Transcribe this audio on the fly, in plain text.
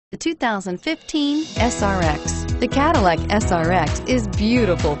The 2015 SRX. The Cadillac SRX is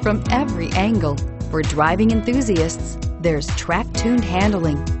beautiful from every angle. For driving enthusiasts, there's track-tuned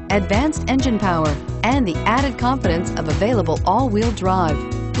handling, advanced engine power, and the added confidence of available all-wheel drive.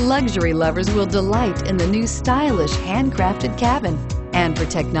 Luxury lovers will delight in the new stylish handcrafted cabin. And for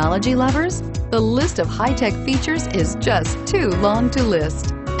technology lovers, the list of high-tech features is just too long to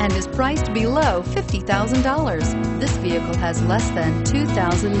list and is priced below $50,000. This vehicle has less than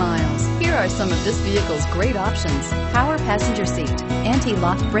 2,000 miles. Here are some of this vehicle's great options: power passenger seat,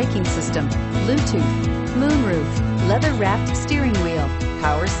 anti-lock braking system, Bluetooth, moonroof, leather-wrapped steering wheel,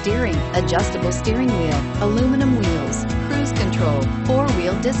 power steering, adjustable steering wheel, aluminum wheels, cruise control,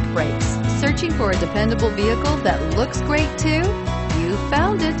 four-wheel disc brakes. Searching for a dependable vehicle that looks great too? You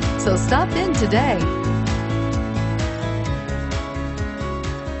found it, so stop in today.